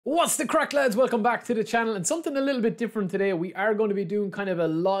What's the crack, lads? Welcome back to the channel, and something a little bit different today. We are going to be doing kind of a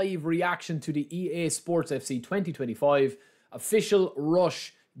live reaction to the EA Sports FC 2025 official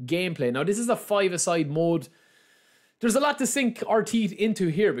Rush gameplay. Now, this is a 5-a-side mode. There's a lot to sink our teeth into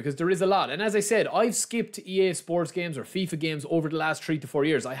here because there is a lot. And as I said, I've skipped EA Sports games or FIFA games over the last 3 to 4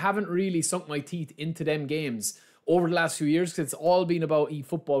 years. I haven't really sunk my teeth into them games over the last few years because it's all been about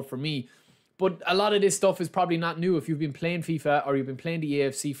eFootball for me. But a lot of this stuff is probably not new if you've been playing FIFA or you've been playing the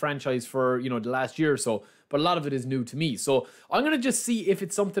EAFC franchise for, the last year or so. But a lot of it is new to me. So I'm going to just see if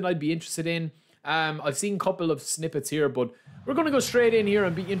it's something I'd be interested in. I've seen a couple of snippets here, but we're going to go straight in here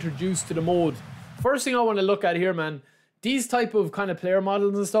and be introduced to the mode. First thing I want to look at here, man, these type of kind of player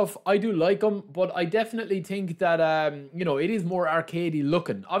models and stuff, I do like them, but I definitely think that, it is more arcadey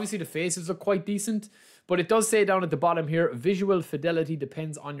looking. Obviously, the faces are quite decent. But it does say down at the bottom here, visual fidelity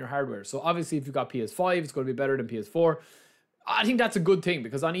depends on your hardware. So obviously if you've got PS5, it's going to be better than PS4. I think that's a good thing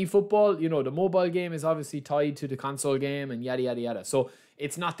because on eFootball, the mobile game is obviously tied to the console game and yada, yada, yada. So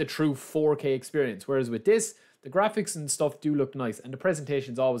it's not the true 4K experience. Whereas with this, the graphics and stuff do look nice and the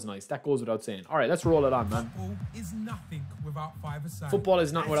presentation's always nice. That goes without saying. All right, let's roll it on, man. Football is nothing without five-a-side. Football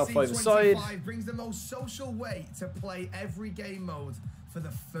is not without five-a-side. FC25 brings the most social way to play every game mode for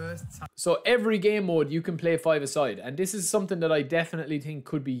the first time. So every game mode you can play 5-a-side, and this is something that I definitely think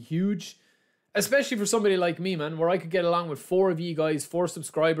could be huge, especially for somebody like me, man, where I could get along with 4 of you guys, 4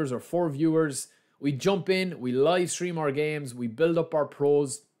 subscribers or 4 viewers. We jump in, we live stream our games, we build up our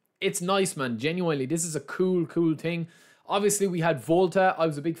pros. It's nice, man. Genuinely, this is a cool thing. Obviously, we had Volta. I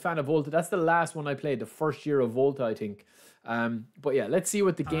was a big fan of Volta. That's the last one I played, the first year of Volta, I think. But yeah, let's see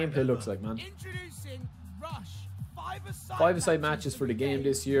what the gameplay looks like, man. Introducing Rush. 5-a-side matches for the game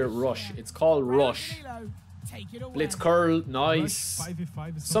this year. Rush. It's called Rush. Blitz curl. Nice.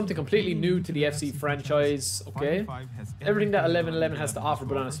 Something completely new to the FC franchise. Okay. Everything that 11-11 has to offer,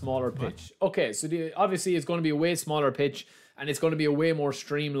 but on a smaller pitch. Okay, so obviously it's going to be a way smaller pitch, and it's going to be a way more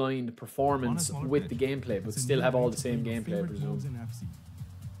streamlined performance with the gameplay, but still have all the same gameplay, I presume.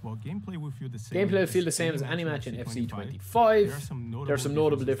 Well, gameplay will feel the same. Gameplay will feel the same as any match in FC25. There are some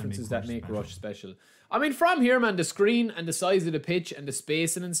notable differences that make Rush special. I mean, from here, man, the screen and the size of the pitch and the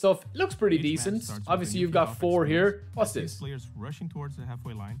spacing and stuff, it looks pretty decent. Obviously, you've got 4 here. What's this? Players rushing towards the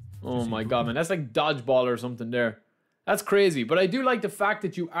halfway line. Oh my god, man, that's like dodgeball or something there. That's crazy. But I do like the fact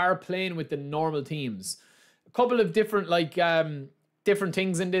that you are playing with the normal teams. A couple of different, different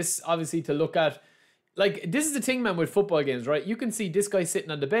things in this, obviously, to look at. Like, this is the thing, man, with football games, right? You can see this guy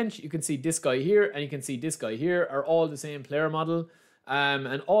sitting on the bench, you can see this guy here, and you can see this guy here are all the same player model.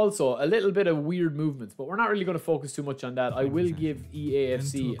 And also a little bit of weird movements, but we're not really going to focus too much on that. I will give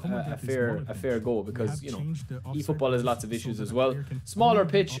EAFC a fair go because, eFootball has lots of issues as well. Smaller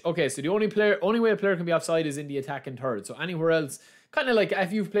pitch. Okay, so the only way a player can be offside is in the attacking third. So anywhere else, kind of like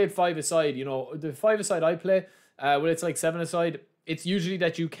if you've played 5-a-side, the 5-a-side I play, when it's like 7-a-side, it's usually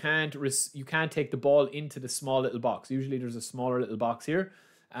that you can't take the ball into the small little box. Usually there's a smaller little box here.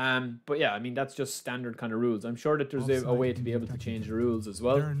 But yeah, I mean, that's just standard kind of rules. I'm sure that there's a way to be able to change the rules as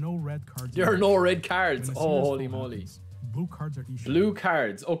well. There are no red cards. There are no red cards. Oh, holy moly. Blue cards are issued. Blue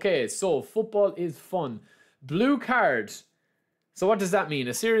cards. Okay, so football is fun. Blue card. So what does that mean?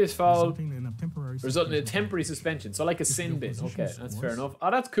 A serious foul resulting in a temporary suspension. So like a sin bin. Okay, that's fair enough. Oh,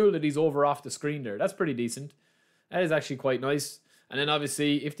 that's cool that he's over off the screen there. That's pretty decent. That is actually quite nice. And then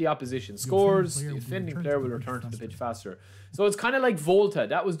obviously, if the opposition scores, the offending player will return to the pitch faster. So it's kind of like Volta.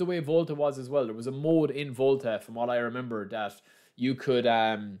 That was the way Volta was as well. There was a mode in Volta, from what I remember, that you could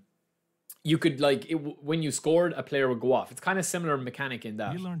when you scored, a player would go off. It's kind of similar mechanic in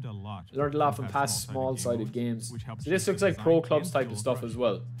that. We learned a lot. Learned a lot from past small-sided games. So this looks like pro clubs type of stuff as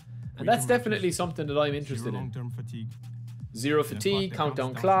well. And that's definitely something that I'm interested in. Zero fatigue,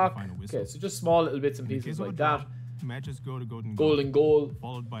 countdown clock. Okay, so just small little bits and pieces like that. Matches go to golden goal,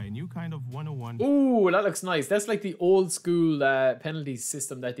 followed by a new kind of 101. Ooh, that looks nice. That's like the old school penalty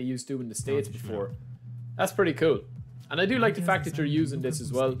system that they used to in the States before. That's pretty cool. And I do like the fact that you're using this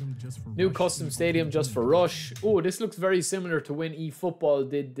as well. New custom stadium just for Rush. Oh, this looks very similar to when eFootball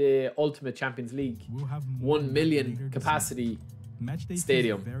did the Ultimate Champions League. 1 million capacity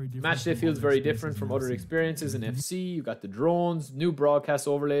stadium. Matchday feels very different from other experiences in FC. You got the drones, new broadcast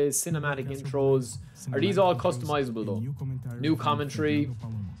overlays, cinematic intros. Are these all customizable though? New commentary.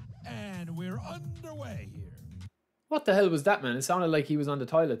 And we're underway here. What the hell was that, man? It sounded like he was on the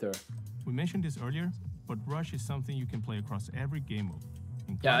toilet there. We mentioned this earlier, but Rush is something you can play across every game mode.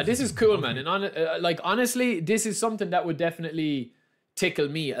 Yeah, this is cool, man. And honestly, this is something that would definitely, tickle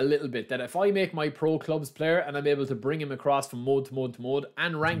me a little bit, that if I make my pro clubs player and I'm able to bring him across from mode to mode to mode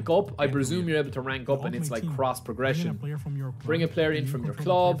and rank up, I presume you're able to rank up and it's like cross progression. Bring a player in from your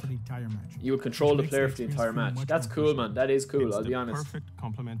club, you would control the player for the entire match. That's cool, man. That is cool, I'll be honest. Perfect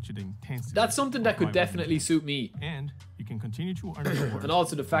complement to the intensity. That's something that could definitely suit me. And you can continue to earn rewards. And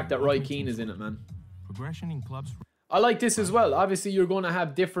also the fact that Roy Keane is in it, man. Progression in clubs. I like this as well. Obviously, you're going to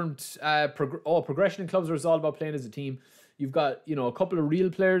have different progression in clubs where it's all about playing as a team. You've got, you know, a couple of real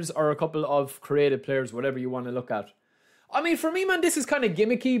players or a couple of creative players, whatever you want to look at. I mean, for me, man, this is kind of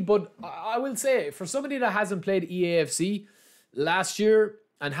gimmicky, but I will say, for somebody that hasn't played EAFC last year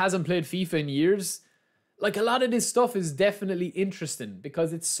and hasn't played FIFA in years, like, a lot of this stuff is definitely interesting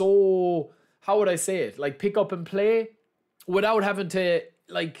because it's so, how would I say it? Like, pick up and play without having to,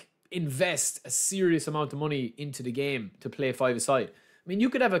 like, invest a serious amount of money into the game to play five-a-side. I mean,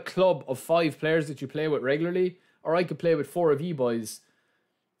 you could have a club of 5 players that you play with regularly, or I could play with 4 of you boys.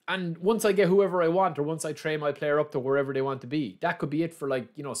 And once I get whoever I want, or once I train my player up to wherever they want to be, that could be it for, like,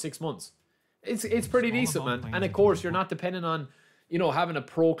 you know, 6 months. It's pretty decent, man. And of course, you're not depending on, you know, having a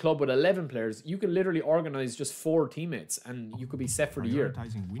pro club with 11 players. You can literally organize just 4 teammates and you could be set for the year.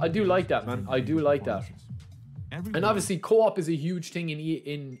 I do like that, man. I do like that. And obviously, co-op is a huge thing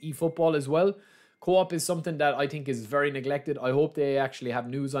in eFootball as well. Co-op is something that I think is very neglected. I hope they actually have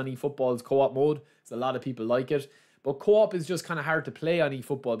news on eFootball's co-op mode. A lot of people like it. But co-op is just kind of hard to play on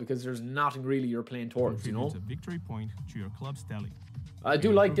eFootball because there's nothing really you're playing towards, you know? A victory point to your club's tally. I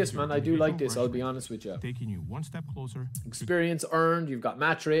do like this, man. I do like this, I'll be honest with you. Taking you one step closer. Experience earned, you've got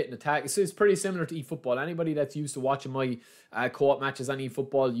match rate and attack. It's pretty similar to eFootball. Anybody that's used to watching my co-op matches on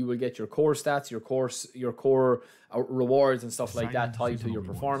eFootball, you will get your core stats, your core rewards and stuff like that tied to your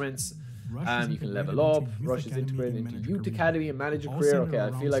performance. You can level up. Rush is integrated into Youth Academy and manage a career. Okay,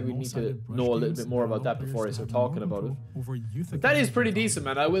 I feel like we need to know a little bit more about that before I start talking about it. But that is pretty decent,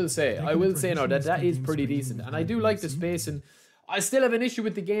 man. I will say now that is pretty decent. And I do like the space, and I still have an issue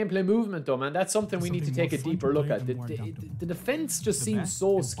with the gameplay movement though, man. That's something we need to take a deeper look at. The defense just seems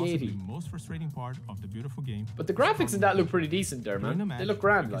so skatey. Most frustrating part of the beautiful game. But the graphics in that look pretty decent there, man. They look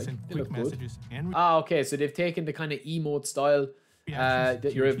grand, like. They look good. Ah, okay, so they've taken the kind of emote style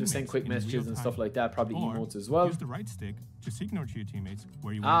that you're able to send quick messages and stuff like that, probably emotes as well. Use the right stick to signal to your teammates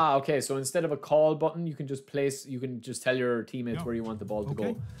where you want. Ah, okay, so instead of a call button, you can just tell your teammates where you want the ball to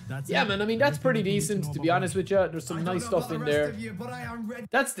go. Yeah, man, I mean, that's pretty decent, to be honest with you. There's some nice stuff in there.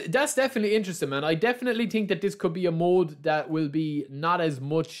 That's definitely interesting, man. I definitely think that this could be a mode that will be not as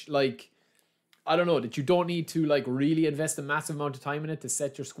much, like, I don't know, that you don't need to, like, really invest a massive amount of time in it to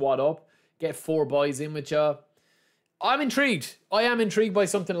set your squad up. Get 4 boys in with you. I'm intrigued. I am intrigued by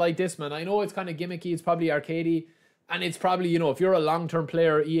something like this, man. I know it's kind of gimmicky. It's probably arcadey. And it's probably, you know, if you're a long-term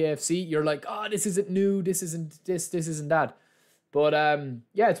player EAFC, you're like, oh, this isn't new. This isn't this. This isn't that. But,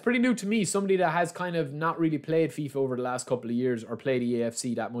 yeah, it's pretty new to me. Somebody that has kind of not really played FIFA over the last couple of years or played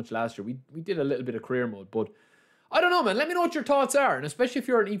EAFC that much last year. We did a little bit of career mode. But I don't know, man. Let me know what your thoughts are. And especially if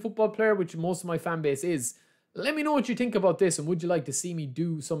you're an eFootball player, which most of my fan base is, let me know what you think about this. And would you like to see me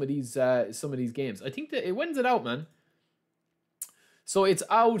do some of these games? I think that when's it out, man? So it's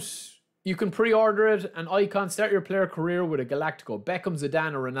out. You can pre-order it. And Icon, start your player career with a Galactico. Beckham,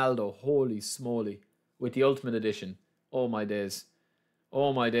 Zidane, or Ronaldo. Holy smoly. With the Ultimate Edition. Oh my days.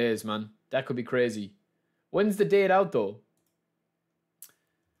 Oh my days, man. That could be crazy. When's the date out, though?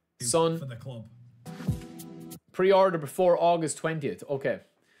 Son. For the club. Pre-order before August 20th. Okay.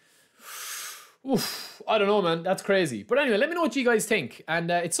 Oof, I don't know, man. That's crazy. But anyway, let me know what you guys think.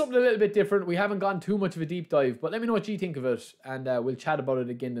 And it's something a little bit different. We haven't gone too much of a deep dive, but let me know what you think of it. And we'll chat about it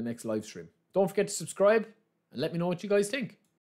again the next live stream. Don't forget to subscribe and let me know what you guys think.